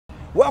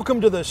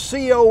Welcome to the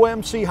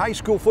COMC High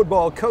School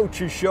Football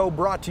Coaches Show,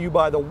 brought to you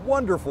by the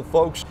wonderful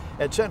folks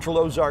at Central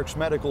Ozarks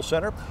Medical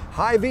Center,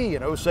 Hy-Vee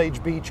in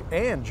Osage Beach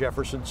and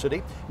Jefferson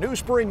City, New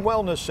Spring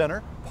Wellness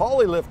Center,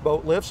 Polylift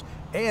Boat Lifts,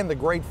 and the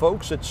great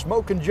folks at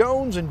Smokin'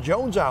 Jones and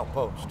Jones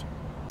Outpost.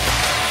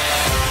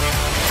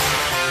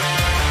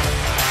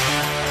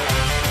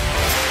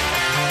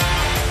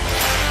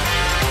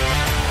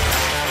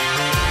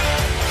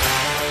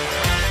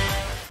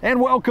 And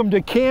welcome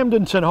to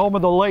Camdenton, home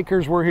of the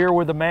Lakers. We're here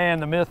with the man,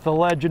 the myth, the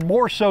legend,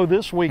 more so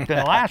this week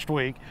than last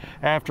week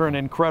after an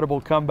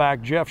incredible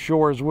comeback. Jeff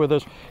Shore is with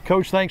us.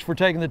 Coach, thanks for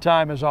taking the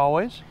time as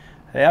always.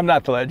 Hey, I'm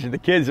not the legend. The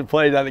kids that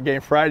played on the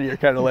game Friday are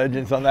kind of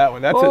legends on that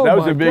one. That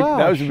was a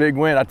big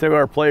win. I tell you,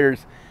 our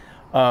players,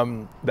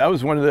 that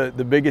was one of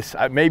the biggest,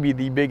 maybe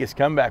the biggest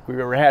comeback we've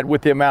ever had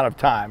with the amount of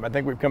time. I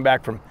think we've come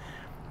back from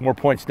more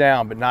points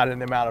down, but not in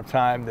the amount of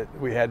time that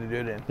we had to do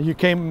it in. You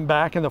came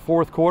back in the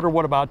fourth quarter,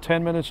 what, about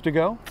 10 minutes to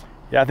go?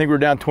 Yeah, I think we were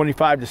down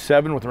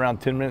 25-7 with around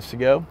 10 minutes to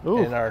go. Ooh.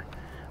 And our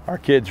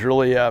kids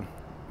really, and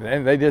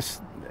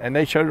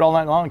they showed it all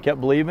night long, kept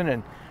believing,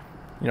 and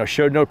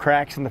showed no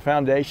cracks in the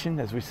foundation,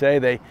 as we say.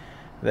 They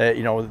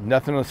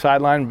nothing on the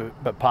sideline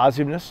but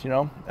positiveness,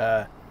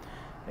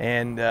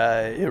 and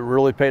it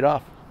really paid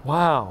off.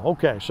 Wow.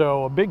 Okay.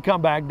 So a big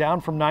comeback,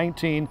 down from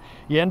 19.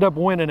 You end up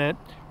winning it.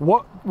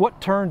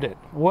 What turned it?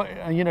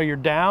 You're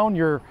down.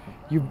 You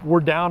were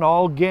down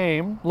all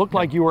game. Looked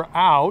like you were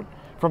out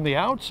from the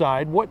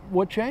outside.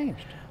 What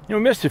changed?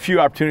 Missed a few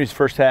opportunities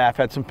first half.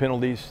 Had some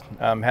penalties.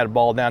 Had a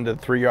ball down to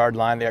the 3-yard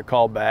line. They got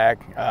called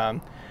back.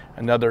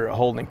 Another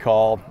holding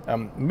call.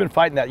 We've been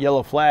fighting that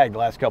yellow flag the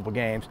last couple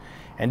games,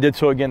 and did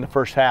so again the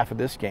first half of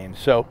this game.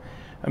 So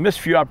I missed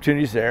a few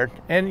opportunities there,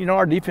 and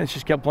our defense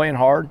just kept playing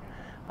hard.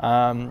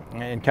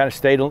 And kind of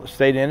stayed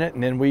in it,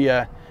 and then we,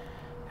 and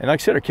like I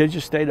said, our kids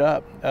just stayed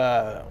up.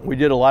 We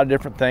did a lot of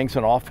different things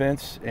on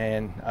offense,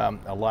 and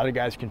a lot of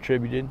guys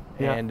contributed,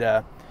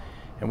 yeah.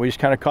 And we just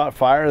kind of caught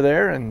fire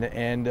there, and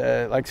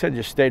like I said,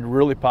 just stayed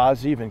really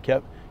positive and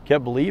kept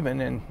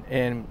believing,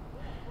 and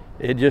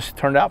it just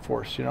turned out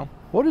for us,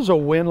 What is a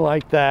win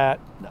like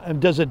that?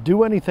 Does it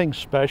do anything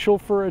special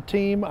for a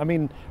team? I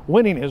mean,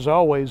 winning is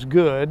always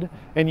good,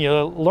 and you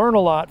learn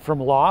a lot from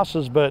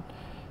losses, but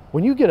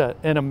when you get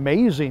an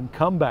amazing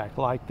comeback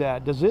like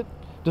that, does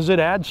it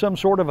add some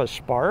sort of a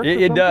spark?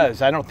 It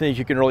does. I don't think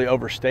you can really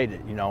overstate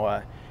it, and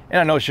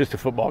I know it's just a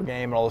football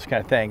game and all those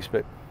kind of things,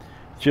 but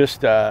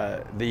just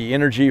the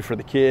energy for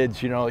the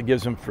kids, it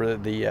gives them for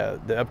the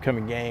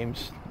upcoming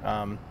games,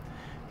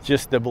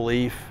 just the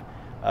belief,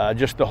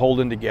 just the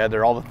holding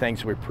together, all the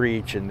things we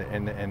preach and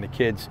the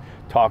kids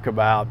talk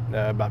about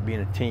being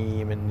a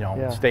team and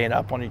yeah. Staying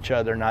up on each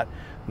other, not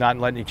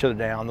letting each other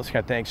down, those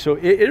kind of things. So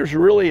it is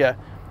really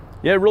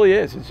yeah, it really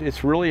is.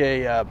 It's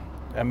really a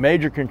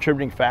major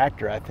contributing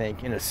factor, I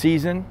think, in a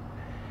season,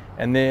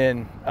 and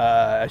then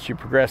as you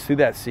progress through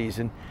that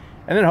season,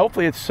 and then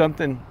hopefully it's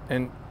something.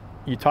 And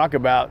you talk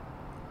about,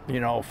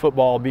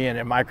 football being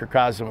a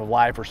microcosm of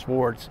life or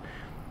sports,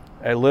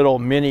 a little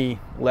mini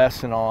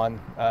lesson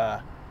on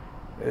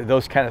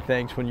those kind of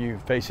things when you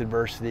face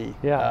adversity.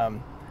 Yeah.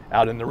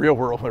 Out in the real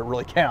world when it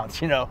really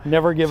counts,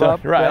 Never give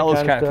up. Right, all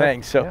those kind of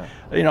things. So,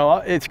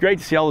 yeah. It's great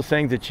to see all those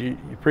things that you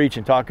preach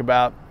and talk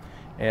about.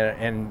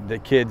 And the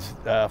kids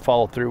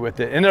follow through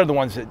with it, and they're the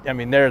ones that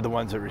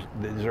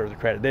deserve the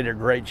credit. They did a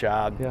great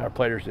job. Yeah. Our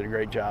players did a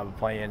great job of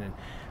playing, and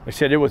like I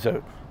said, it was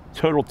a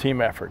total team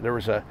effort. There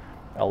was a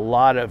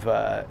lot of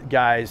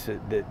guys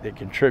that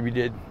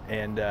contributed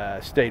and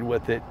stayed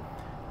with it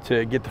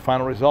to get the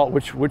final result,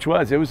 which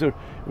was a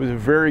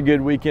very good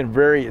weekend.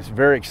 It's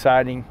very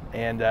exciting,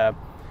 and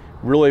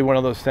really one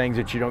of those things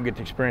that you don't get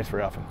to experience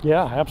very often.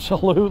 Yeah,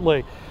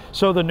 absolutely.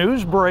 So the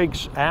news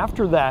breaks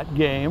after that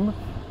game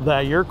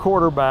that your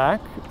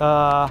quarterback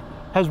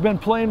has been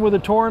playing with a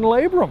torn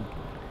labrum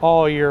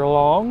all year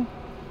long.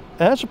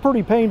 That's a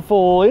pretty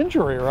painful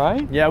injury,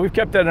 right? Yeah, we've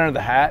kept that under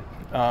the hat.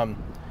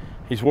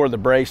 He's wore the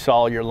brace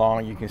all year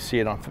long. You can see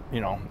it on,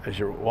 as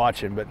you're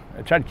watching, but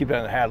I tried to keep it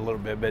under the hat a little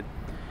bit, but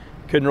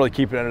couldn't really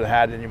keep it under the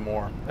hat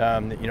anymore.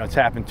 It's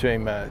happened to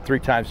him 3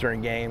 times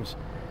during games.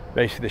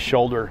 Basically the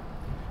shoulder,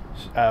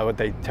 what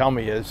they tell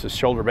me is the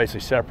shoulder basically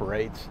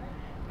separates.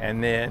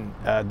 And then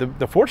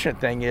the fortunate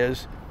thing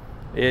is,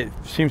 it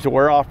seems to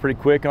wear off pretty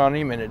quick on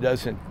him, and it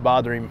doesn't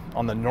bother him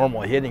on the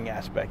normal hitting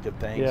aspect of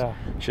things. Yeah.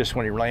 It's just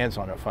when he lands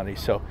on it funny.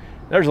 So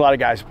there's a lot of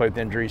guys who play with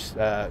injuries,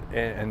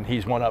 and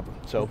he's one of them.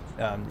 So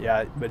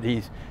yeah, but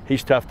he's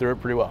tough through it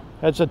pretty well.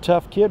 That's a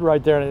tough kid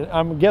right there.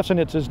 I'm guessing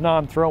it's his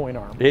non-throwing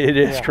arm. It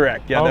is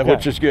correct. Yeah, okay.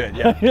 Which is good.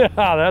 Yeah. Yeah,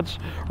 that's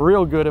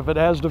real good. If it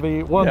has to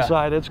be one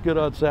side, it's good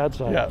on that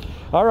side. Yeah.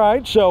 All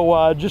right.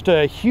 So just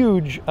a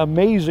huge,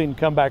 amazing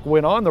comeback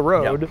win on the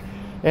road. Yep.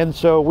 And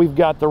so we've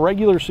got the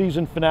regular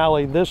season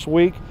finale this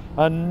week,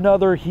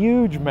 another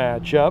huge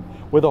matchup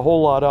with a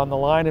whole lot on the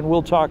line, and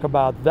we'll talk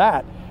about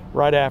that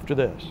right after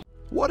this.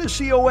 What What is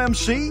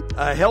COMC?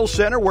 A health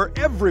center where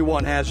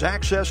everyone has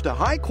access to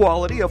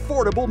high-quality,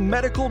 affordable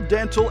medical,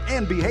 dental,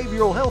 and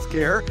behavioral health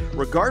care,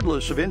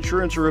 regardless of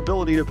insurance or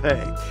ability to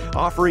pay.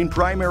 Offering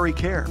primary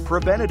care,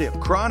 preventative,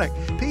 chronic,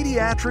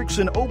 pediatrics,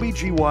 and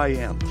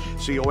OBGYN.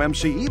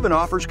 COMC even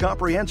offers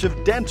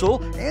comprehensive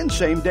dental and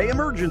same-day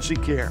emergency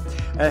care.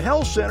 A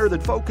health center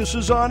that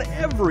focuses on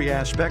every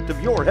aspect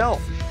of your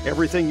health.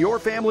 Everything your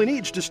family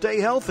needs to stay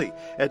healthy.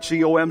 At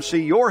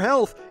COMC, your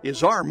health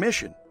is our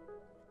mission.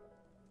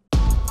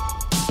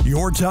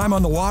 Your time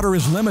on the water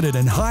is limited,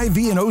 and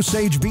Hy-Vee in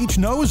Osage Beach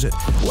knows it.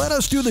 Let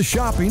us do the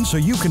shopping so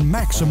you can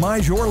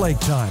maximize your lake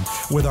time.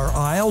 With our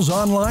Aisles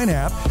online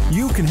app,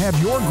 you can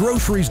have your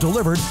groceries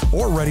delivered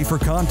or ready for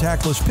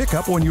contactless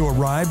pickup when you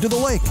arrive to the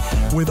lake.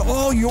 With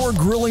all your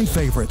grilling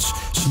favorites,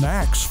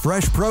 snacks,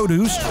 fresh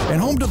produce, and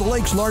home to the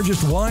lake's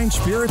largest wine,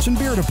 spirits, and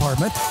beer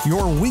department,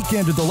 your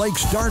weekend at the lake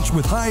starts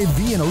with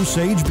Hy-Vee in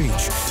Osage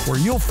Beach, where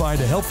you'll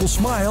find a helpful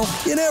smile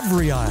in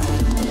every aisle.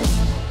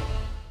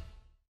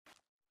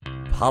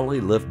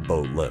 Polylift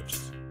Boat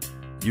Lifts.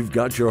 You've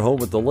got your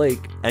home at the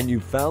lake and you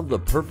found the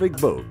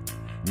perfect boat.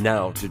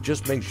 Now to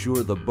just make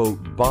sure the boat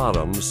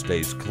bottom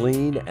stays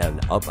clean and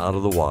up out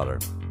of the water.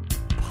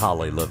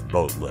 Polylift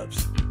Boat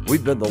Lifts.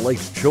 We've been the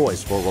lake's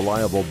choice for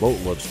reliable boat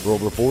lifts for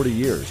over 40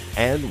 years,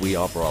 and we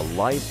offer a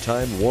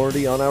lifetime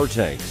warranty on our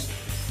tanks.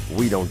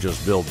 We don't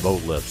just build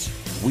boat lifts,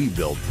 we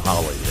build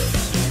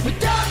Polylifts. We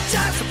don't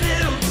just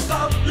build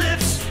boat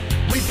lifts,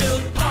 we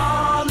build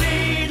Polylifts.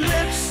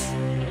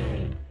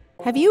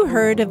 Have you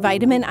heard of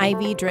vitamin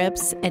IV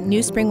drips at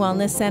New Spring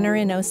Wellness Center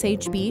in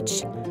Osage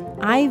Beach?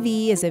 IV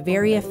is a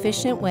very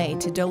efficient way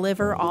to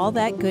deliver all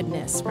that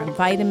goodness from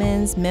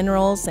vitamins,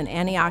 minerals, and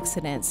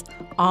antioxidants,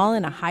 all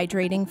in a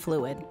hydrating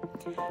fluid.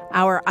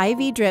 Our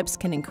IV drips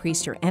can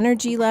increase your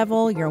energy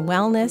level, your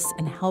wellness,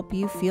 and help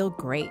you feel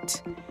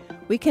great.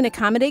 We can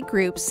accommodate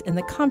groups in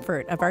the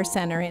comfort of our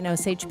center in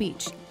Osage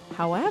Beach.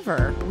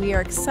 However, we are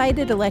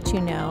excited to let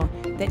you know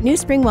that New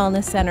Spring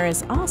Wellness Center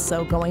is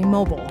also going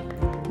mobile.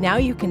 Now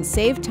you can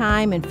save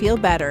time and feel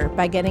better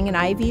by getting an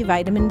IV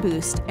vitamin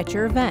boost at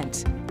your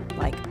event,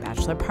 like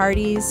bachelor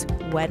parties,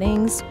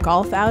 weddings,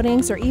 golf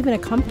outings, or even a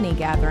company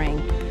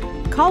gathering.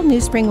 Call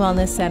New Spring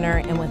Wellness Center,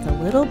 and with a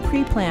little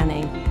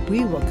pre-planning,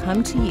 we will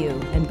come to you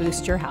and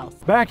boost your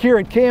health. Back here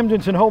at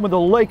Camden's and home of the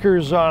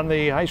Lakers on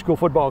the High School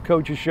Football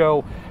Coaches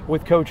Show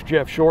with Coach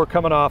Jeff Shore,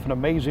 coming off an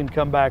amazing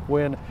comeback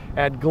win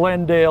at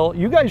Glendale.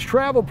 You guys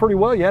traveled pretty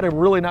well. You had a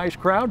really nice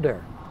crowd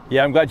there.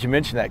 Yeah, I'm glad you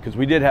mentioned that, because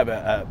we did have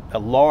a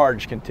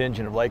large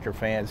contingent of Laker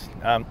fans.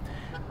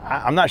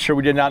 I'm not sure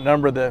we did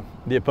outnumber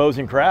the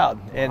opposing crowd.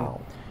 And,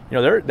 wow. You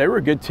know, they were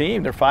a good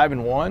team. They're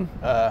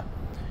 5-1,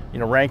 you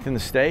know, ranked in the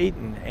state.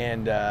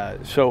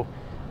 So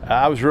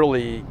I was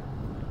really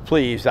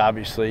pleased,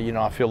 obviously. You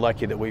know, I feel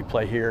lucky that we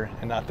play here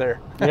and not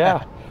there.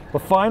 Yeah. The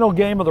final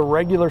game of the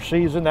regular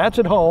season, that's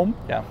at home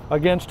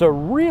against a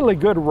really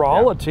good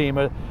Rolla team.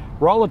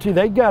 Rolla team,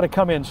 they got to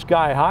come in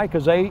sky high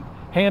because they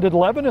handed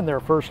Lebanon their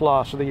first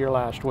loss of the year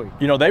last week.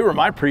 You know, they were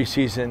my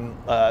preseason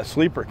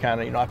sleeper kind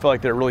of. You know, I feel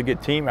like they're a really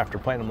good team after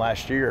playing them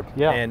last year.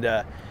 Yeah.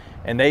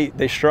 And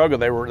they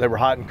struggled. They were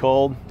hot and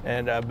cold,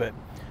 and but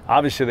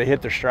obviously they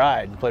hit their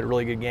stride and played a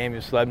really good game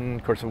against Lebanon.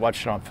 Of course, I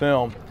watched it on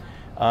film.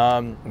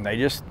 And they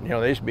just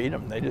beat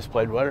them. They just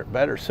played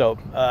better. So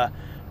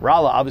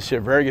Rolla, obviously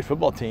a very good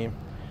football team,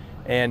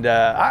 and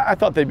I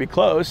thought they'd be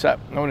close. I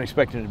wasn't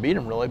expecting to beat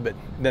them really, but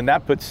then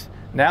that puts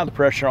now the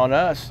pressure on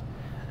us.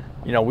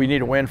 You know, we need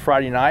to win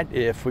Friday night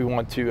if we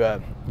want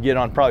to get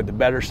on probably the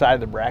better side of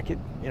the bracket,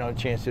 you know, a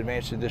chance to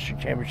advance to the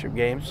district championship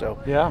game. So,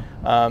 yeah,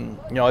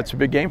 you know, it's a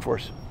big game for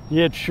us.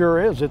 Yeah, it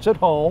sure is. It's at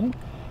home,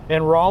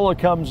 and Rolla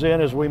comes in,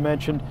 as we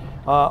mentioned,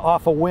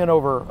 off a win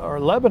over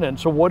Lebanon.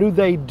 So what do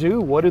they do?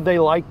 What do they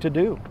like to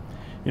do?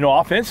 You know,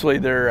 offensively,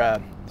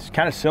 they're it's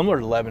kind of similar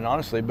to Lebanon,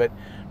 honestly, but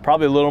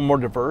probably a little more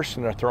diverse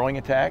in their throwing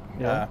attack.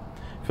 Yeah.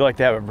 I feel like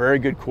they have a very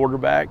good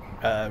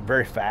quarterback,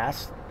 very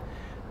fast.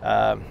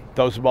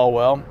 Throws the ball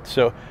well,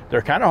 so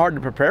they're kind of hard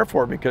to prepare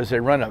for because they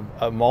run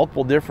a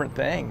multiple different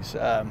things.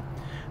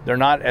 They're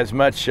not as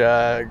much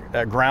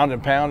ground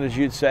and pound as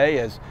you'd say,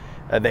 as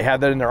they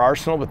have that in their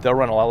arsenal, but they'll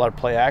run a lot of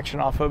play action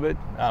off of it,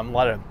 a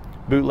lot of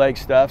bootleg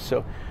stuff.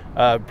 So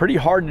pretty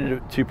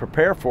hard to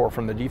prepare for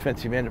from the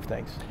defensive end of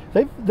things.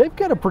 They've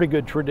got a pretty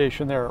good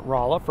tradition there at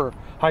Rolla for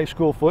high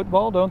school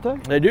football, don't they?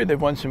 They do.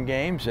 They've won some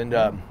games, and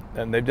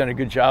they've done a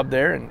good job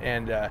there,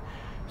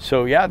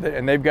 so yeah,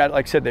 and they've got,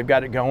 like I said, they've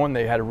got it going.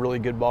 They had a really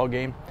good ball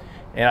game,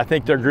 and I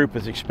think their group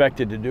was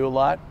expected to do a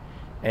lot,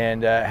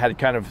 and had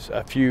kind of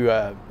a few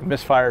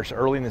misfires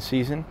early in the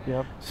season.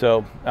 Yep.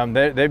 So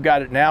they've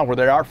got it now where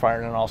they are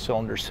firing on all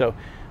cylinders. So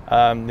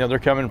you know, they're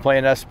coming and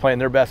playing us, playing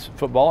their best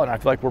football, and I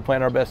feel like we're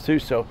playing our best too.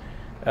 So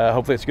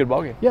hopefully it's a good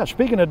ball game. Yeah.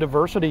 Speaking of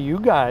diversity,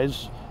 you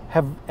guys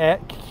have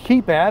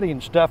keep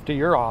adding stuff to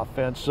your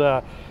offense.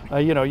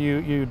 You know,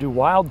 you do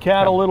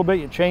wildcat a little bit,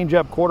 you change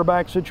up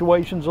quarterback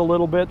situations a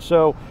little bit,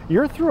 so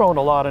you're throwing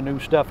a lot of new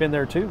stuff in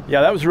there too.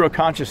 Yeah, that was a real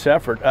conscious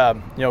effort.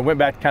 You know, went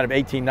back to kind of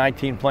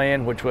 18-19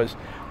 plan, which was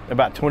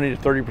about 20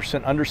 to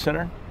 30% under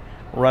center,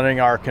 running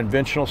our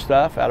conventional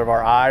stuff out of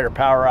our eye or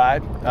power eye.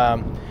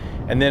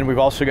 And then we've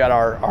also got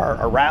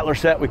our Rattler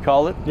set, we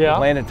call it,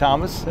 Landon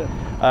Thomas,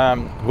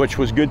 which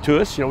was good to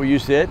us. We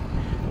used it.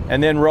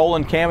 And then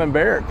rolling Cam and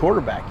Bear at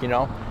quarterback.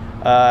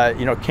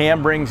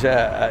 Cam brings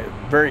a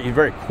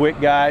very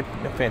quick guy,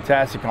 a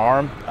fantastic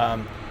arm.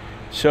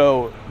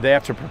 So they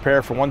have to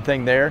prepare for one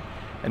thing there.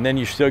 And then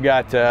you still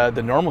got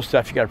the normal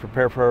stuff you got to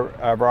prepare for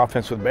our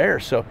offense with Bear.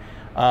 So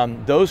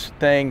those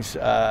things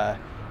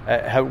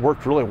have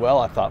worked really well,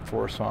 I thought,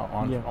 for us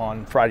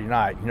on Friday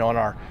night. On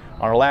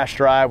our last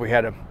drive, we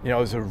had it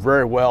was a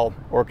very well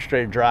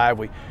orchestrated drive.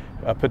 We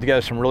put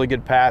together some really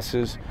good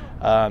passes.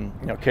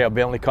 Cale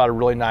Bentley caught a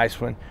really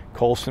nice one,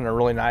 Colson a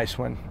really nice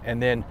one,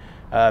 and then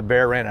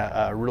Bear ran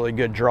a really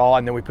good draw,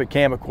 and then we put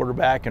Cam at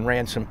quarterback and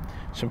ran some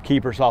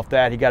keepers off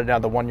that. He got it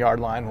down the 1 yard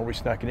line where we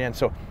snuck it in.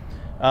 So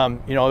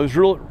it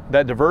was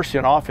that diversity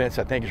on offense,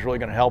 I think, is really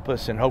going to help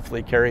us and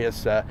hopefully carry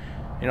us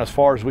as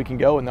far as we can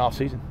go in the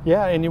offseason.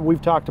 Yeah, and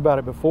we've talked about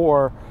it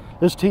before.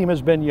 This team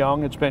has been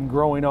young. It's been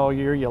growing all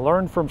year. You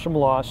learn from some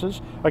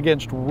losses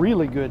against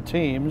really good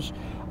teams,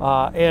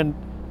 and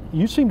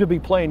you seem to be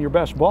playing your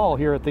best ball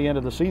here at the end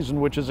of the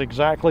season, which is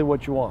exactly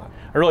what you want.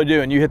 I really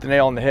do, and you hit the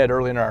nail on the head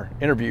early in our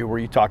interview where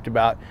you talked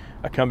about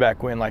a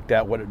comeback win like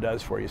that, what it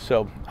does for you.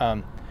 So,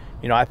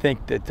 I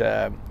think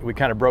that we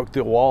kind of broke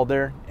through a wall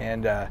there,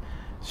 and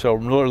so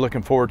I'm really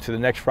looking forward to the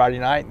next Friday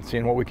night and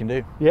seeing what we can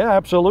do. Yeah,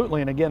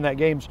 absolutely. And again, that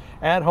game's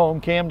at home,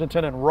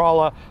 Camdenton and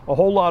Rolla, a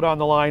whole lot on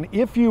the line.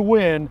 If you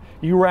win,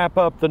 you wrap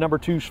up the number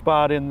 2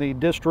 spot in the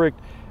district,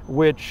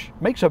 which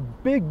makes a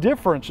big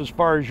difference as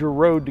far as your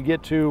road to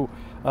get to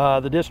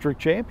the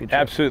district championship.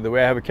 Absolutely. The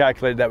way I have it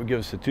calculated, that would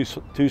give us a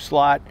two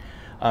slot.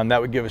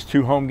 That would give us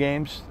 2 home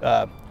games.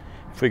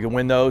 If we could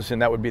win those,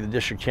 and that would be the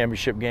district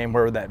championship game,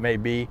 wherever that may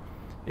be.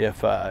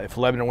 If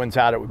Lebanon wins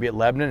out, it would be at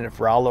Lebanon. And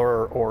if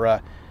Rolla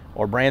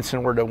or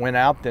Branson were to win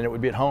out, then it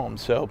would be at home.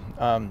 So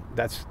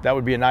that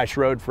would be a nice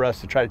road for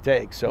us to try to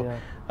take. So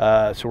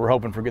so we're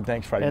hoping for good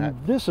things Friday night.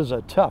 And this is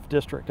a tough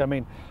district. I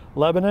mean,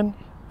 Lebanon,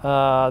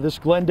 this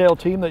Glendale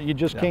team that you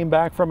just came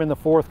back from in the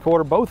 4th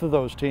quarter, both of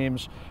those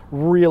teams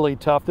really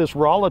tough. This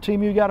Rolla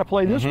team you got to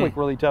play this week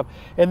really tough.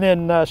 And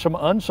then some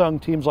unsung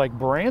teams like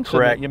Branson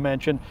that you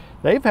mentioned,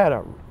 they've had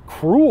a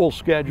cruel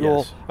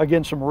schedule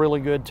against some really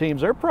good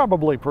teams. They're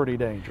probably pretty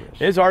dangerous.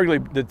 It's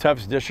arguably the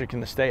toughest district in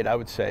the state, I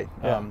would say,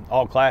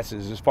 all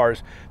classes, as far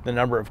as the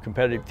number of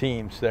competitive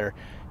teams there.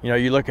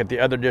 You look at the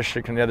other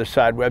district on the other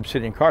side, Webb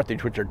City and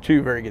Carthage, which are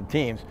 2 very good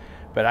teams,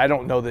 but I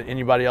don't know that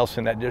anybody else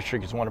in that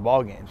district has won a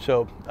ball game.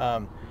 So,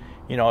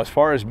 as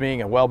far as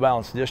being a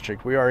well-balanced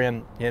district, we are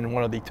in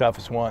one of the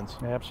toughest ones.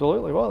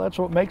 Absolutely. Well, that's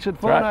what makes it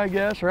fun, I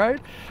guess,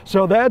 right?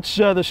 So that's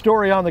the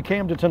story on the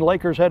Camdenton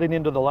Lakers heading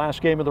into the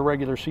last game of the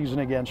regular season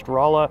against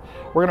Rolla.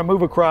 We're going to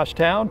move across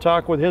town,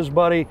 talk with his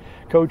buddy,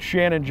 Coach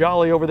Shannon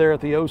Jolly over there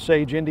at the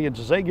Osage Indians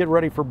as they get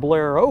ready for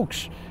Blair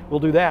Oaks. We'll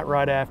do that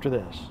right after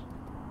this.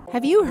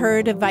 Have you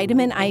heard of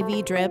vitamin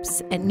IV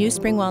drips at New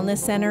Spring Wellness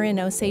Center in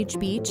Osage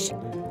Beach?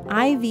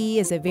 IV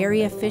is a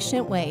very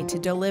efficient way to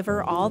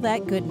deliver all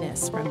that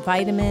goodness from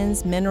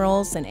vitamins,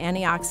 minerals, and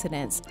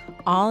antioxidants,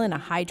 all in a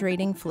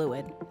hydrating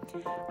fluid.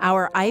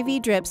 Our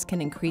IV drips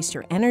can increase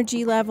your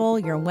energy level,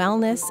 your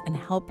wellness, and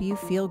help you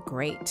feel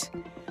great.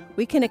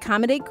 We can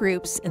accommodate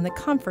groups in the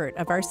comfort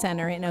of our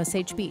center in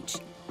Osage Beach.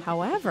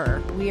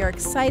 However, we are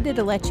excited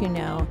to let you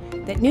know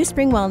that New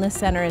Spring Wellness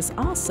Center is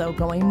also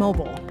going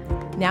mobile.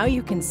 Now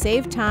you can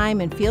save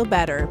time and feel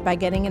better by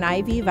getting an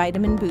IV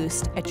vitamin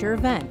boost at your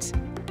event,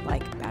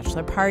 like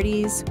bachelor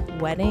parties,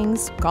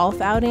 weddings,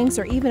 golf outings,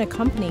 or even a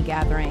company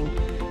gathering.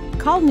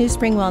 Call New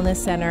Spring Wellness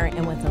Center,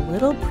 and with a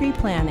little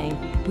pre-planning,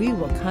 we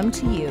will come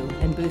to you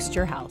and boost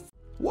your health.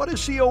 What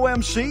is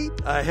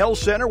COMC? A health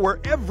center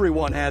where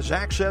everyone has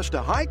access to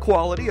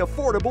high-quality,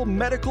 affordable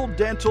medical,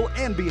 dental,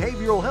 and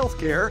behavioral health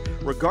care,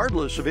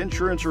 regardless of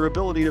insurance or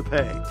ability to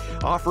pay.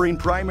 Offering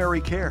primary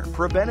care,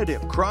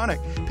 preventative, chronic,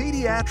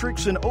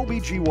 pediatrics, and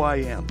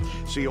OBGYN.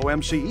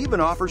 COMC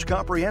even offers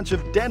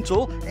comprehensive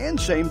dental and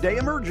same-day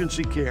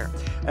emergency care.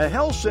 A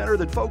health center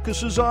that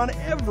focuses on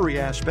every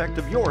aspect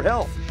of your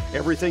health.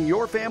 Everything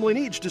your family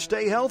needs to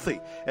stay healthy.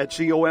 At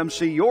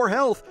COMC, your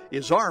health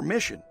is our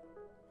mission.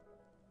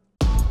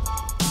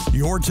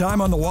 Your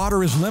time on the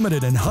water is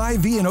limited, and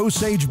Hy-Vee in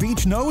Osage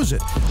Beach knows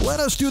it. Let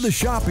us do the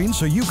shopping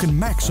so you can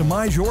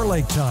maximize your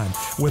lake time.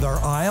 With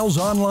our Aisles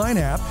online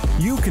app,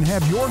 you can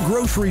have your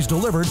groceries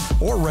delivered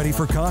or ready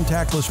for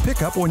contactless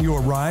pickup when you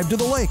arrive to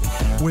the lake.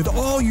 With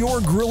all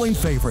your grilling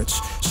favorites,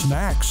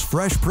 snacks,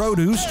 fresh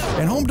produce,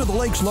 and home to the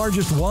lake's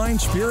largest wine,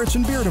 spirits,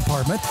 and beer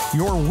department,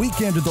 your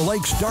weekend at the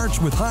lake starts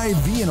with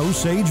Hy-Vee in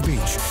Osage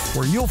Beach,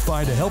 where you'll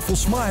find a helpful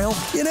smile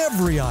in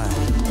every aisle.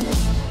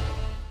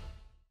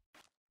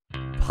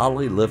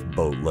 Polylift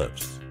Boat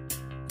Lifts.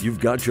 You've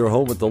got your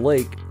home at the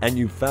lake and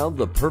you found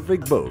the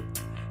perfect boat.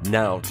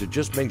 Now, to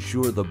just make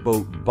sure the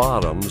boat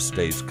bottom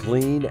stays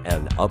clean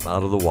and up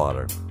out of the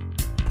water.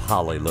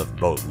 Polylift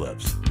Boat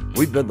Lifts.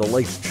 We've been the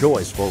lake's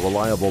choice for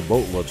reliable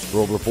boat lifts for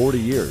over 40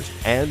 years,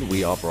 and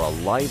we offer a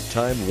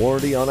lifetime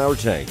warranty on our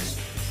tanks.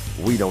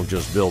 We don't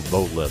just build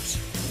boat lifts,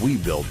 we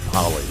build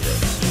poly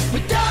lips. We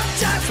don't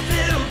just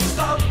build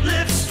boat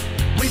lifts,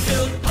 we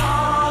build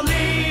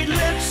poly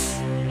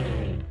lifts.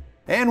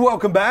 And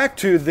welcome back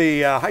to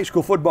the High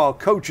School Football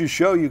Coaches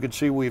Show. You can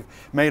see we've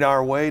made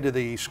our way to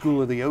the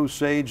School of the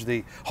Osage,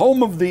 the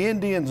home of the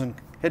Indians, and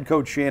head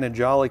coach Shannon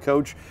Jolly.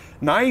 Coach,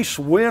 nice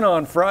win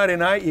on Friday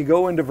night. You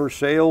go into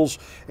Versailles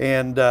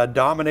and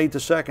dominate the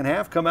second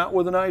half, come out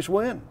with a nice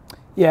win.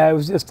 Yeah, it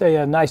was just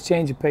a nice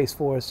change of pace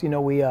for us. You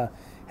know, we had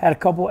a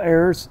couple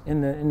errors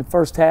in the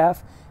first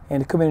half,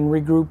 and to come in and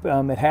regroup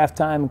at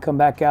halftime and come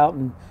back out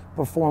and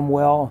perform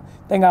well.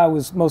 The thing I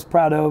was most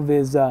proud of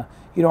is,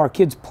 you know, our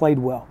kids played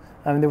well.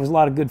 I mean, there was a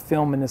lot of good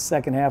film in the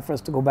second half for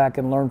us to go back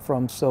and learn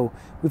from. So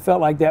we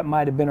felt like that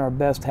might have been our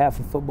best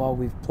half of football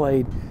we've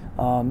played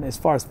as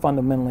far as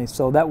fundamentally.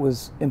 So that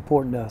was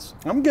important to us.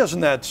 I'm guessing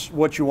that's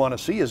what you want to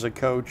see as a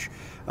coach,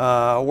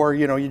 where,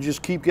 you know, you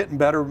just keep getting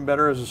better and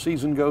better as the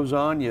season goes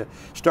on. You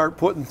start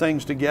putting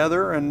things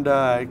together, and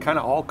it kind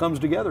of all comes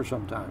together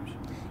sometimes.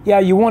 Yeah,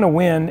 you want to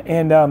win,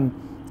 and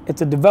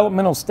it's a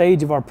developmental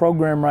stage of our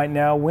program right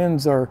now.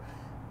 Wins are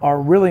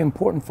really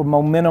important for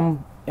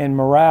momentum and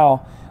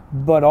morale.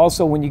 But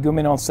also when you come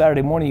in on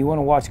Saturday morning, you want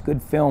to watch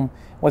good film.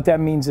 What that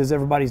means is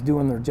everybody's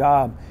doing their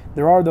job.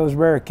 There are those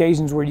rare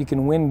occasions where you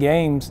can win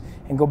games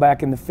and go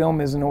back and the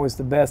film isn't always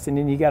the best, and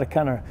then you got to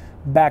kind of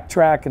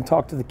backtrack and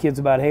talk to the kids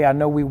about, hey, I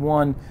know we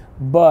won,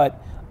 but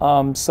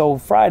so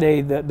Friday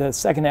the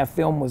second half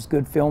film was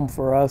good film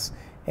for us.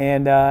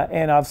 And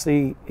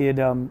obviously it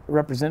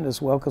represented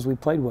us well because we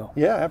played well.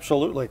 Yeah,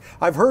 absolutely.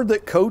 I've heard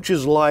that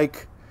coaches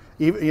like,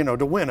 you know,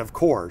 to win, of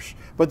course,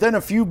 but then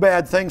a few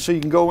bad things so you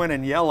can go in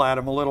and yell at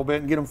them a little bit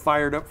and get them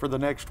fired up for the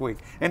next week.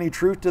 Any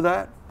truth to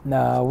that?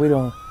 No, we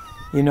don't.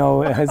 You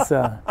know, it's,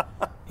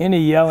 any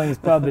yelling is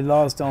probably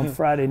lost on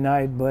Friday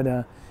night, but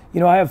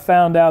you know, I have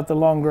found out the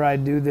longer I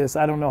do this,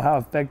 I don't know how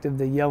effective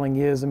the yelling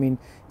is. I mean,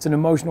 it's an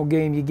emotional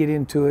game, you get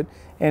into it,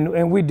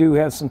 and we do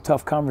have some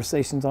tough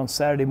conversations on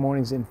Saturday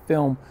mornings in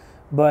film,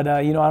 but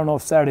you know, I don't know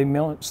if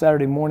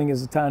Saturday morning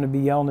is the time to be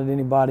yelling at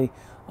anybody.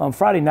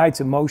 Friday night's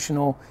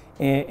emotional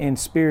and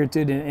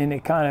spirited, and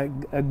it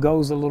kind of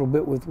goes a little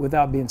bit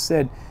without being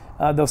said.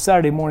 Those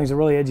Saturday mornings are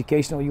really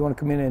educational. You want to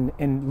come in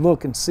and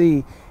look and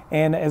see.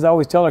 And as I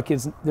always tell our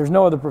kids, there's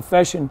no other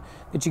profession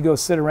that you go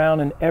sit around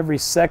and every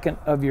second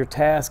of your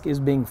task is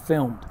being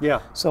filmed.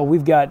 Yeah. So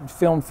we've got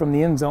filmed from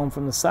the end zone,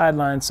 from the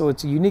sideline. So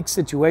it's a unique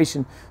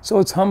situation. So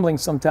it's humbling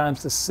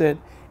sometimes to sit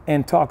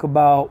and talk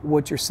about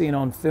what you're seeing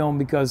on film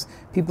because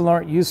people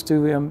aren't used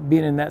to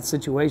being in that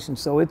situation.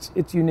 So it's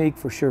unique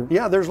for sure.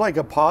 Yeah, there's like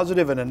a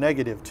positive and a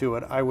negative to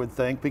it, I would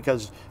think,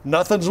 because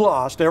nothing's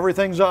lost,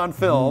 everything's on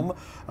film.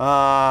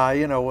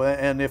 You know,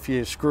 and if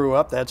you screw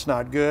up, that's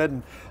not good.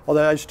 And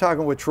although I was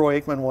talking with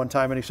Troy Aikman one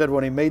time, and he said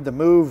when he made the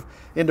move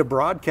into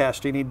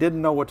broadcasting, he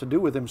didn't know what to do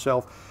with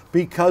himself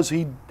because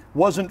he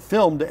wasn't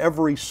filmed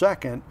every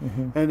second,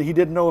 and he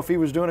didn't know if he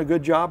was doing a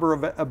good job or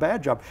a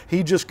bad job.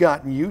 He just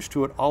gotten used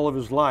to it all of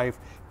his life.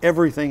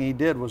 Everything he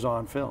did was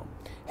on film.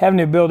 Having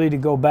the ability to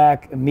go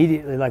back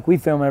immediately, like we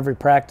film every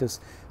practice,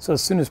 so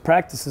as soon as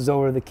practice is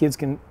over, the kids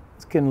can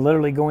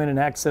literally go in and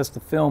access the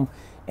film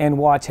and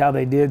watch how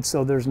they did,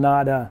 so there's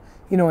not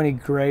you know, any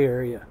gray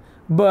area.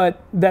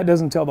 But that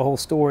doesn't tell the whole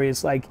story.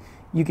 It's like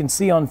you can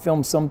see on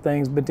film some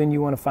things, but then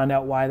you want to find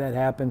out why that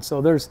happened.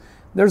 So there's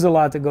a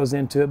lot that goes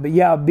into it. But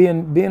yeah,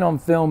 being on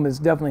film is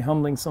definitely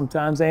humbling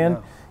sometimes, and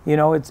you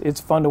know,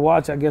 it's fun to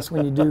watch, I guess,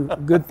 when you do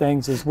good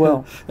things as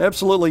well.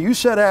 Absolutely. You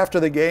said after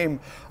the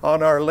game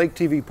on our Lake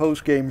TV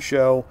post-game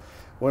show,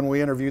 when we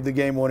interviewed the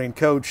game-winning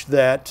coach,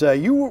 that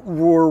you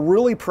were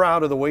really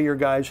proud of the way your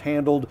guys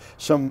handled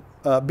some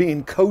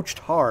being coached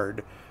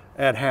hard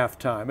at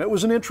halftime. It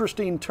was an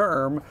interesting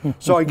term,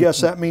 so I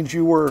guess that means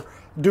you were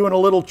doing a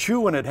little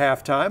chewing at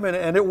halftime,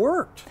 and it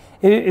worked.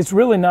 It's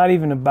really not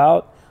even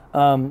about,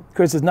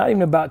 Chris, it's not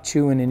even about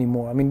chewing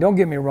anymore. I mean, don't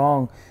get me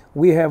wrong.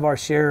 We have our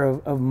share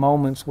of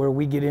moments where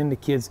we get into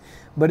kids,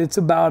 but it's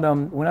about,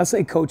 when I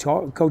say coached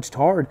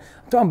hard,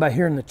 I'm talking about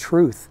hearing the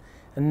truth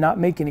and not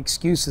making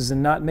excuses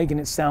and not making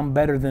it sound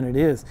better than it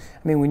is.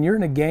 I mean, when you're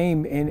in a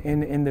game and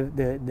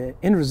the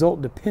end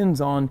result depends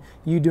on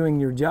you doing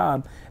your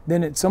job,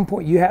 then at some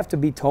point you have to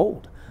be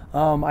told.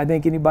 I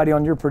think anybody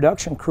on your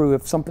production crew,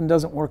 if something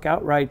doesn't work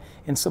out right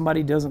and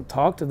somebody doesn't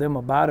talk to them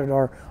about it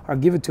or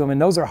give it to them, and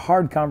those are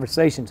hard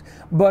conversations.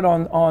 But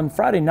on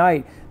Friday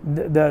night,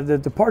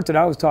 the part that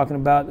I was talking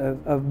about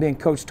of being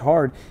coached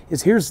hard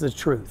is here's the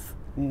truth.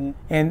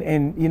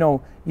 And you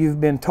know, you've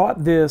been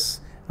taught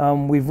this,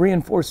 we've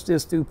reinforced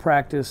this through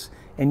practice,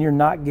 and you're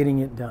not getting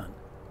it done.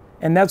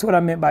 And that's what I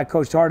meant by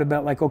coached hard,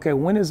 about like, okay,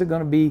 when is it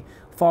going to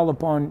fall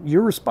upon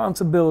your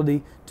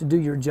responsibility to do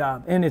your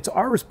job? And it's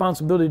our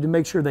responsibility to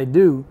make sure they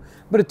do.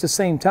 But at the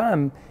same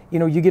time, you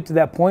know, you get to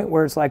that point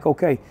where it's like,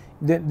 okay,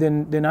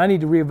 then I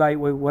need to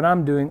reevaluate what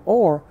I'm doing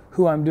or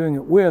who I'm doing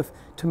it with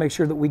to make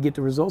sure that we get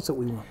the results that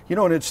we want. You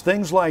know, and it's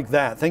things like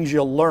that, things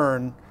you'll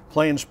learn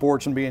playing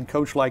sports and being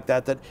coached like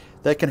that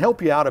can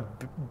help you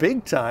out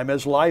big time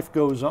as life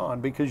goes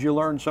on, because you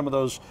learn some of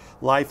those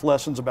life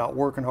lessons about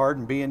working hard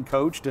and being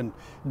coached and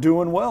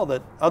doing well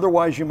that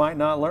otherwise you might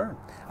not learn.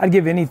 I'd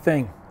give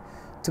anything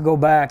to go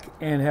back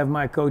and have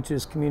my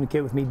coaches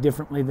communicate with me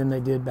differently than they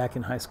did back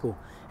in high school.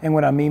 And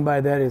what I mean by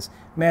that is,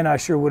 man, I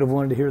sure would have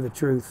wanted to hear the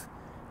truth.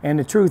 And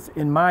the truth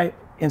in my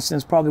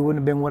instance probably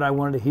wouldn't have been what I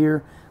wanted to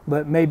hear,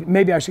 but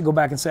maybe I should go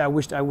back and say I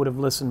wished I would have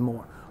listened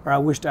more, or I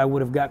wished I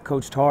would have got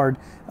coached hard,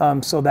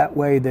 so that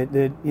way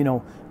that you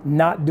know,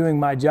 not doing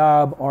my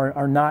job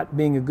or not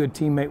being a good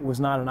teammate was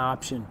not an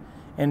option.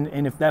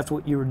 And if that's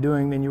what you were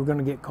doing, then you were going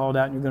to get called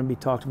out and you're going to be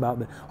talked about.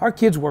 But our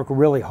kids work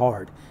really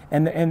hard,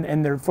 and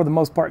they're, for the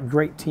most part,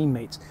 great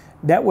teammates.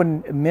 That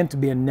wasn't meant to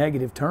be a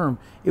negative term.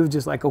 It was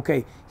just like,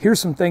 okay,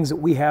 here's some things that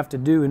we have to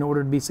do in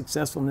order to be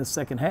successful in this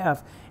second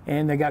half.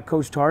 And they got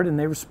coached hard and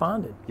they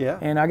responded. Yeah.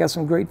 And I got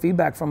some great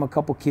feedback from a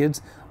couple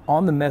kids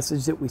on the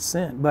message that we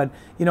sent. But,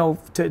 you know,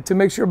 to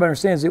make sure everybody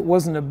understands, it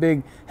wasn't a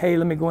big, hey,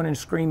 let me go in and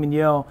scream and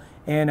yell.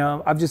 And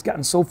I've just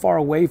gotten so far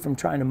away from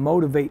trying to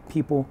motivate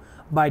people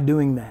by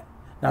doing that.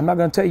 Now, I'm not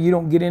going to tell you you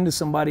don't get into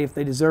somebody if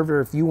they deserve it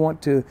or if you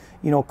want to,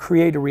 you know,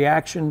 create a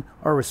reaction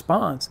or a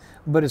response.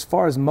 But as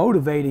far as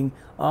motivating,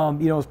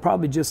 you know, it's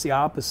probably just the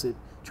opposite.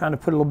 Trying to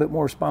put a little bit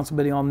more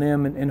responsibility on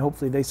them, and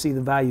hopefully they see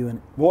the value in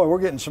it. Boy, we're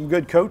getting some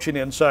good coaching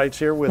insights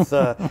here with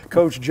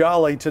Coach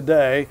Jolly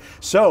today.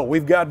 So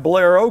we've got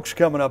Blair Oaks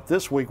coming up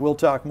this week. We'll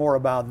talk more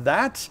about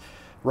that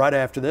right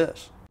after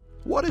this.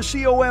 What is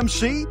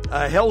COMC?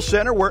 A health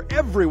center where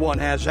everyone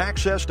has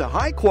access to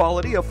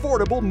high-quality,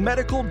 affordable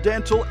medical,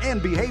 dental, and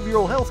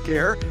behavioral health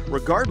care,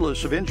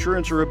 regardless of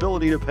insurance or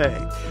ability to pay.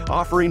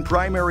 Offering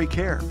primary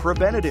care,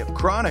 preventative,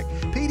 chronic,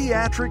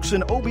 pediatrics,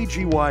 and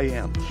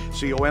OBGYN.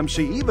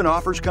 COMC even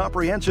offers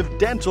comprehensive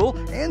dental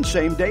and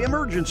same-day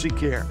emergency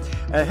care.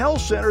 A health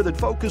center that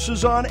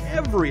focuses on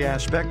every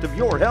aspect of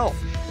your health.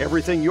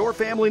 Everything your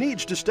family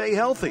needs to stay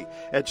healthy.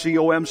 At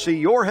COMC,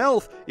 your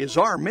health is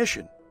our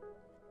mission.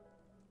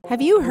 Have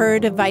you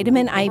heard of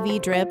vitamin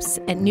IV drips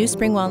at New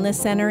Spring Wellness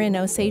Center in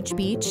Osage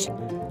Beach?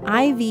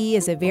 IV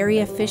is a very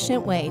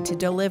efficient way to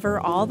deliver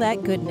all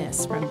that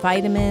goodness from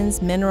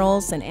vitamins,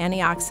 minerals, and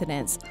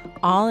antioxidants,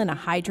 all in a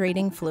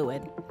hydrating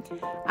fluid.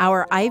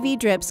 Our IV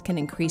drips can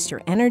increase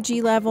your energy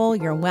level,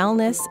 your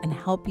wellness, and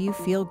help you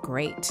feel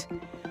great.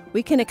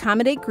 We can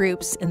accommodate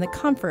groups in the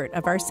comfort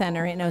of our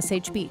center in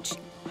Osage Beach.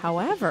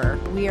 However,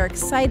 we are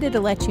excited to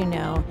let you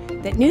know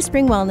that New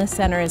Spring Wellness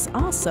Center is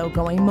also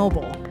going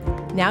mobile.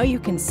 Now you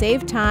can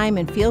save time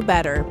and feel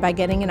better by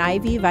getting an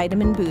IV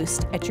vitamin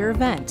boost at your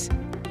event,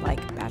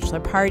 like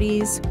bachelor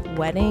parties,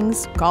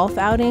 weddings, golf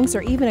outings,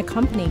 or even a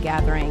company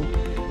gathering.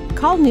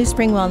 Call New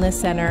Spring Wellness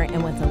Center,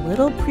 and with a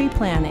little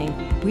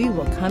pre-planning, we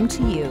will come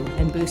to you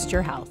and boost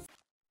your health.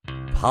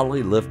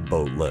 Polylift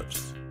Boat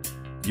Lifts.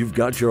 You've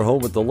got your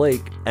home at the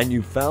lake and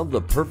you found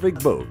the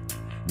perfect boat.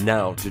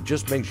 Now to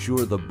just make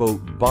sure the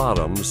boat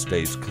bottom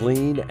stays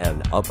clean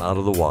and up out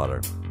of the water.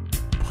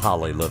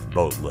 Polylift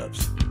Boat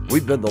Lifts.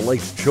 We've been the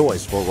lake's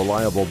choice for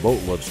reliable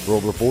boat lifts for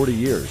over 40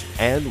 years,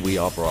 and we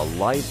offer a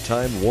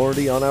lifetime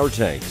warranty on our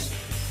tanks.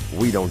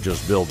 We don't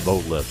just build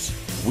boat lifts,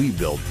 we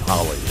build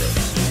poly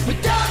lifts. We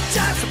don't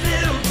just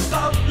build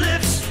boat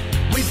lifts,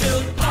 we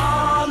build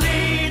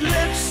poly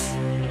lifts.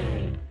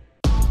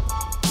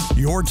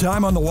 Your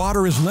time on the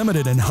water is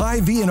limited, and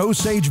Hy-Vee in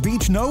Osage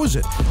Beach knows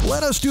it.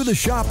 Let us do the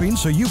shopping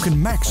so you can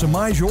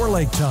maximize your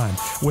lake time.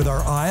 With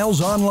our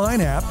Aisles online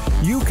app,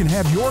 you can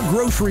have your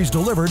groceries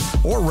delivered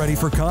or ready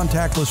for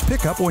contactless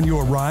pickup when you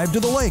arrive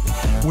to the lake.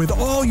 With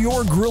all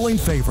your grilling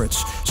favorites,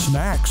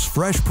 snacks,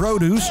 fresh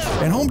produce,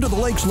 and home to the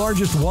lake's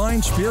largest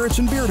wine, spirits,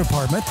 and beer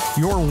department,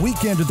 your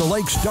weekend at the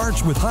lake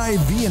starts with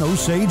Hy-Vee in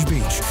Osage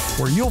Beach,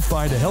 where you'll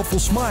find a helpful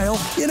smile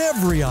in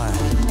every aisle.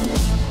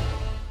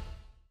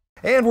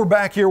 And we're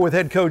back here with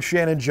head coach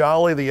Shannon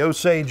Jolly. The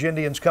Osage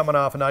Indians coming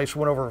off a nice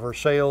win over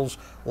Versailles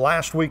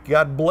last week.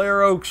 Got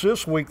Blair Oaks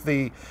this week,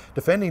 the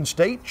defending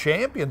state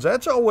champions.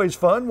 That's always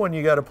fun when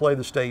you got to play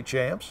the state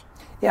champs.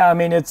 Yeah, I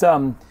mean, it's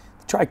the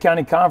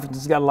Tri-County Conference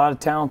has got a lot of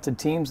talented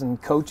teams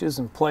and coaches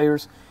and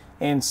players.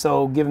 And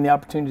so given the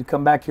opportunity to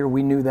come back here,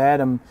 we knew that.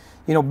 You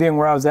know, being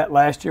where I was at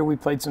last year, we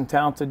played some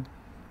talented,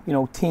 you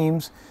know,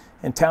 teams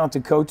and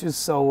talented coaches.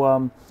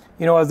 So,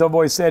 you know, as I've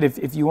always said,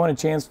 if you want a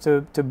chance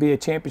to be a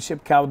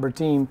championship caliber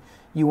team,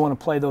 you want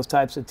to play those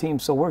types of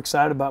teams. So we're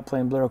excited about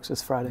playing Blair Oaks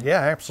this Friday.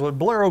 Yeah, absolutely.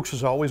 Blair Oaks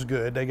is always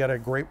good. They got a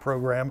great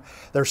program.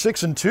 They're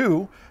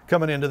 6-2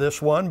 coming into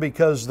this one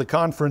because the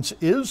conference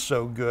is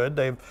so good.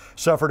 They've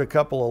suffered a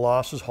couple of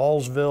losses,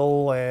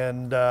 Hallsville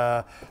and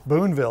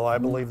Boonville, I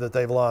believe, that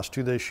they've lost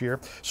to this year.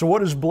 So what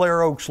does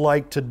Blair Oaks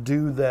like to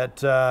do that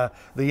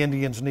the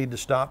Indians need to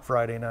stop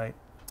Friday night?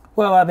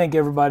 Well, I think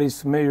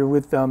everybody's familiar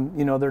with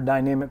you know, their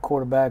dynamic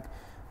quarterback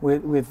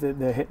with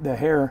the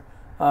Hare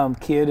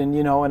kid, and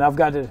you know, and I've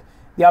got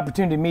the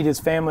opportunity to meet his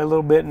family a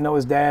little bit and know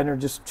his dad, and they're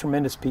just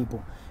tremendous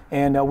people.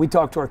 And we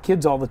talk to our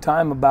kids all the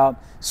time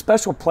about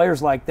special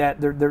players like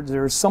that.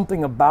 There's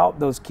something about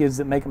those kids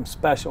that make them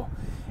special.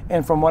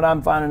 And from what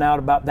I'm finding out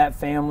about that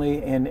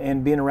family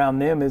and being around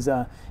them is,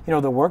 you know,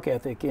 their work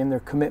ethic and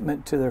their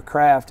commitment to their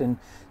craft. And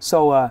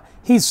so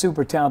he's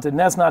super talented, and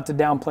that's not to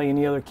downplay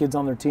any other kids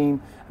on their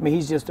team. I mean,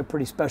 he's just a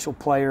pretty special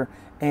player.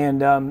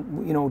 And,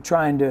 you know,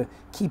 trying to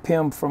keep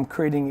him from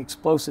creating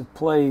explosive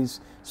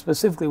plays,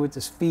 specifically with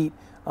his feet,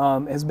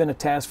 has been a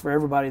task for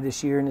everybody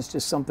this year, and it's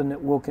just something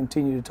that we'll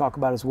continue to talk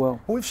about as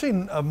well. We've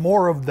seen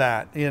more of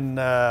that in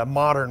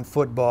modern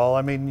football.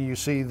 I mean, you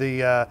see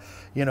the,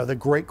 you know, the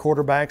great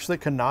quarterbacks that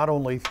can not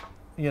only,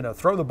 you know,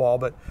 throw the ball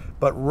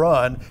but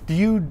run. Do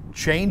you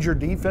change your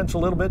defense a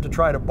little bit to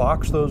try to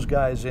box those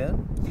guys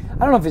in? I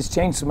don't know if it's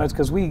changed so much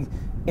because we,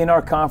 in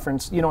our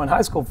conference, you know, in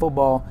high school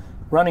football,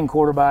 running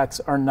quarterbacks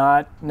are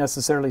not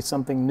necessarily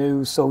something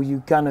new. So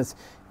you kind of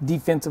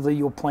defensively,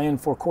 you'll plan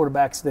for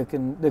quarterbacks that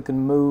can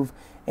move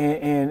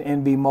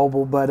and be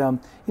mobile. But you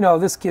know,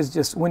 this kid's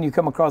just, when you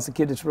come across a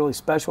kid that's really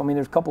special. I mean,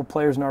 there's a couple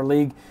players in our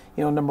league.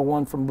 You know, number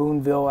one from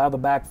Boonville out of the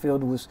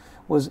backfield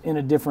was in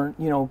a different,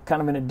 you know,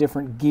 kind of in a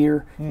different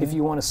gear, if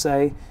you want to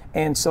say.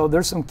 And so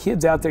there's some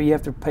kids out there you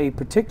have to pay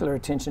particular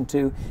attention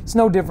to. It's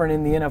no different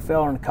in the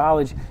NFL or in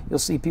college. You'll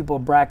see people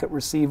bracket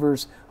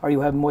receivers, or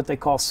you have what they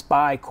call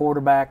spy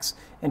quarterbacks,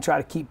 and try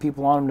to keep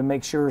people on them to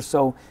make sure.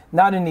 So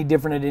not any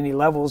different at any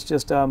levels,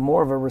 just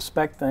more of a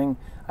respect thing,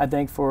 I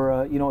think,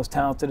 for you know, as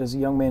talented as a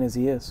young man as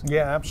he is.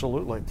 Yeah,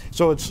 absolutely.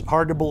 So it's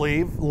hard to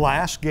believe,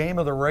 last game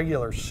of the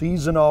regular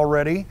season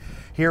already.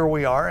 Here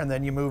we are, and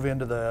then you move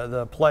into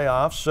the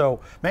playoffs. So,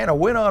 man, a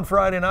win on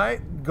Friday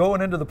night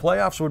going into the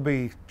playoffs would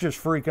be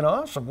just freaking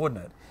awesome,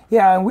 wouldn't it?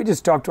 Yeah, and we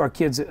just talked to our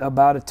kids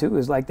about it too.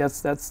 Is like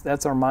that's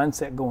our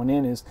mindset going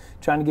in, is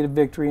trying to get a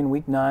victory in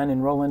week 9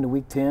 and roll into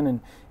week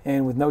 10.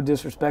 And with no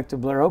disrespect to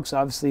Blair Oaks,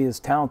 obviously as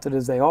talented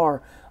as they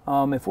are,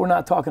 if we're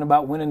not talking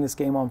about winning this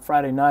game on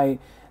Friday night,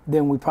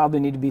 then we probably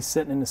need to be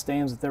sitting in the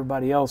stands with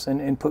everybody else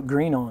and put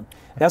green on.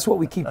 That's what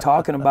we keep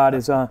talking about.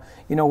 Is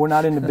you know, we're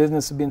not in the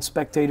business of being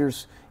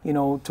spectators, you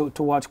know,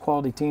 to watch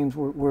quality teams.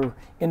 We're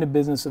in the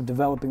business of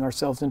developing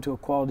ourselves into a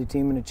quality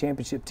team and a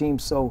championship team.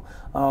 So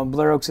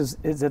Blair Oaks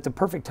is at the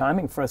perfect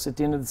timing for us at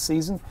the end of the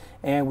season,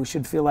 and we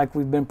should feel like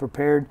we've been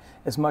prepared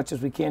as much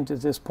as we can to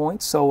this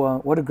point. So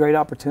what a great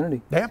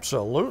opportunity.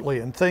 Absolutely,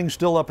 and things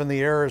still up in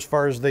the air as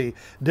far as the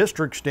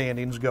district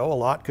standings go. A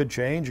lot could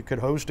change. You could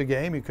host a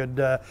game. You could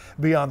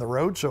be on the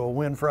road, so a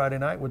win Friday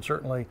night would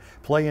certainly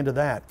play into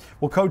that.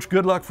 Well, Coach,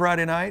 good luck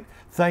Friday night.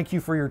 Thank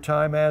you for your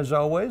time as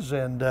always,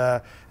 and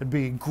it'd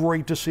be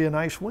great to see a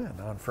nice win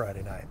on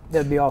Friday night.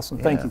 That'd be awesome.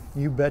 Yeah, thank you.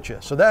 You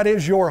betcha. So that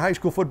is your high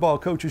school football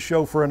coaches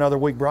show for another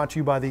week, brought to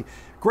you by the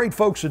great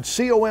folks at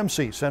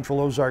COMC, Central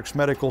Ozarks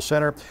Medical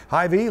Center,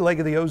 Hy-Vee, Lake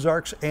of the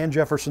Ozarks, and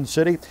Jefferson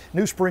City,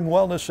 New Spring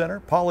Wellness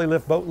Center,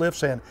 Polylift Boat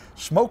Lifts, and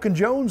Smokin'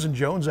 Jones and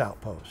Jones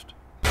Outpost.